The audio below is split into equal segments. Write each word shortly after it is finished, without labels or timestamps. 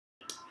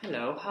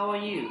Hello, how are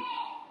you?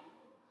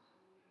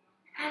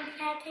 I'm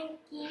fine, thank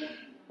you.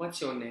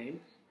 What's your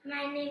name?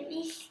 My name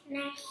is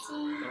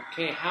Nancy.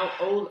 Okay, how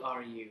old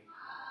are you?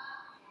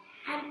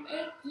 I'm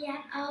 8 years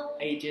old.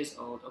 8 years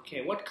old.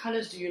 Okay, what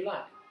colors do you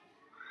like?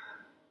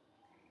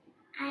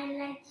 I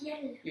like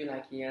yellow. You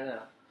like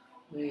yellow.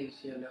 Where is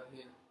yellow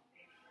here?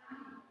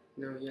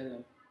 No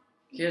yellow.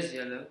 Here's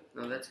yellow.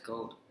 No, that's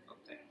gold.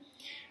 Okay.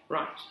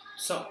 Right,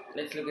 so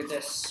let's look at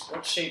this.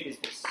 What shape is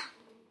this?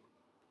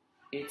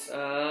 It's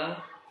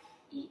a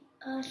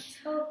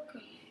circle.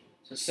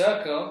 It's a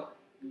circle.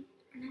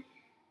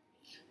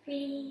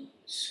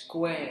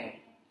 Square.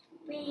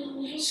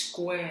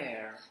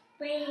 Square.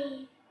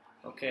 Square.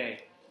 Okay.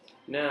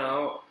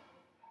 Now,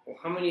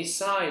 how many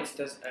sides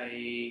does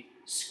a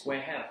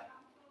square have?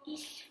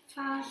 It's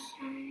 4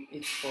 sides.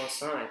 It's 4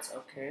 sides.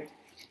 Okay.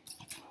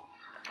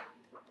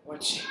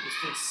 What shape is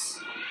this?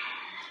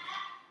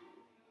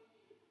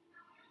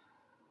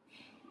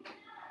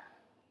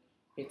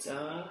 It's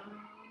a...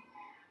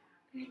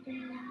 I don't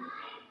know.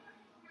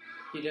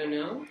 You don't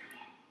know?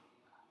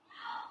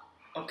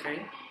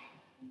 Okay.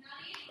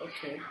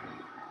 Okay.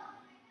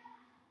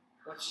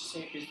 What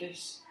shape is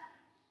this?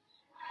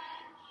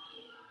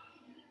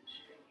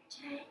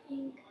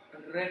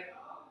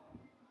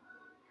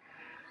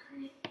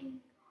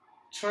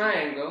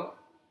 Triangle.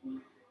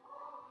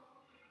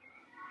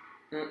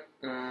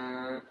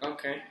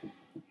 Okay.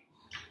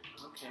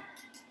 Okay.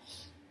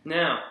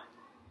 Now,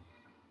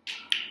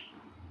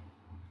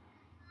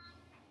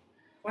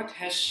 what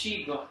has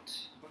she got?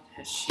 What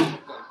has she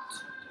got?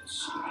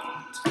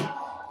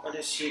 What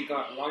has she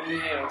got? Long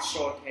hair or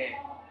short hair?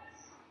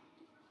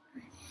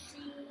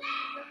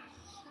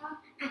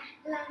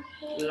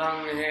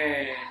 Long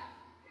hair.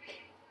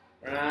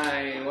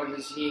 Right. What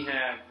does he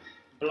have?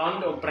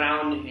 Blonde or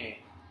brown hair?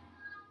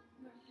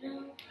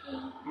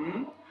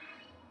 Hmm?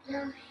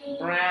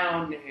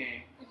 Brown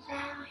hair.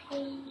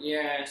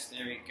 Yes,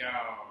 there we go.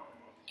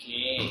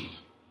 Okay.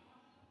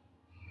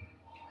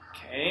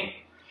 Okay.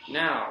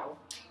 Now,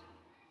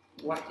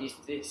 what is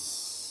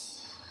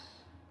this?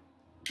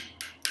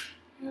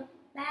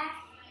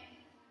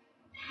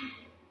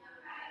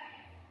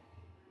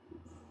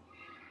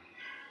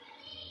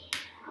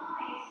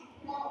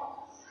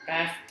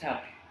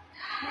 Bathtub.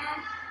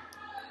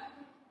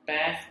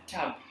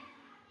 Bathtub.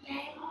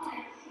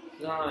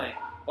 Right.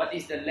 What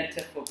is the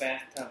letter for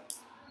bathtub?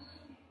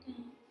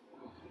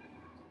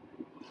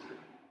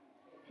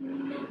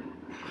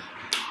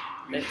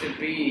 Letter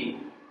B.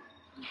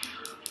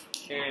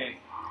 Okay.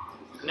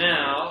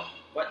 Now,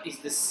 what is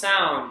the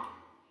sound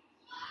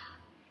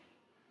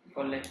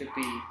for letter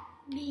B?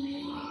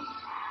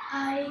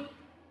 B-I-T.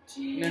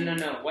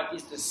 No. What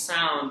is the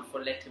sound for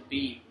letter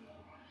B?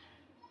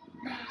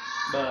 B.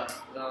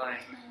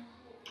 Right.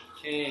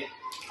 Okay.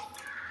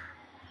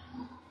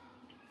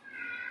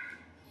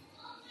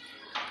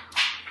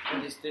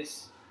 What is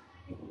this?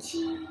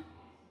 T.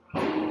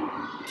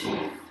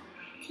 Teeth.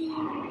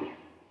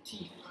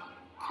 Teeth.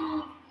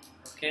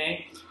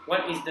 Okay.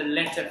 What is the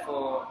letter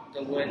for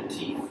the word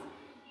teeth?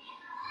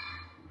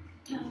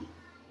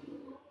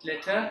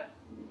 Letter?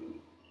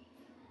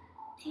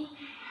 T.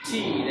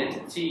 T.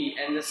 Letter T.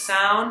 And the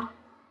sound?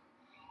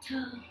 T.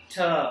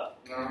 T.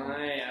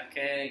 Right.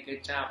 Okay.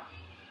 Good job.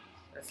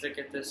 Let's look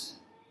at this.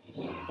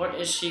 What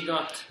has she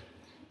got?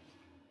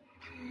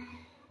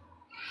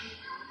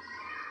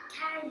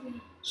 Tiger.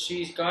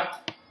 She's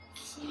got?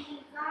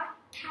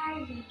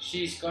 Tiger.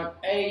 She's got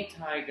a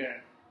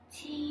tiger.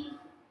 She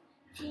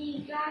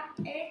got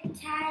a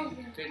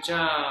tiger. Good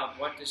job.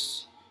 What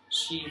does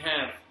she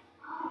have?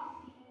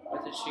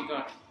 What has she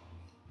got?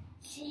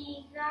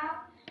 She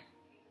got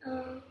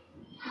a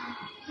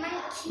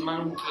monkey.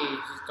 Monkey.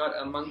 She's got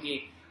a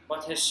monkey.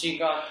 What has she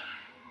got?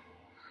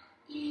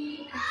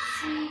 She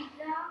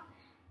got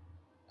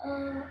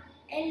an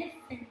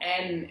elephant.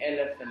 An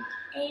elephant.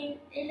 An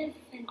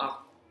elephant.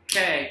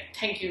 Okay.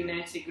 Thank you,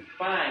 Nancy.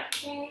 Goodbye.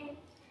 Okay.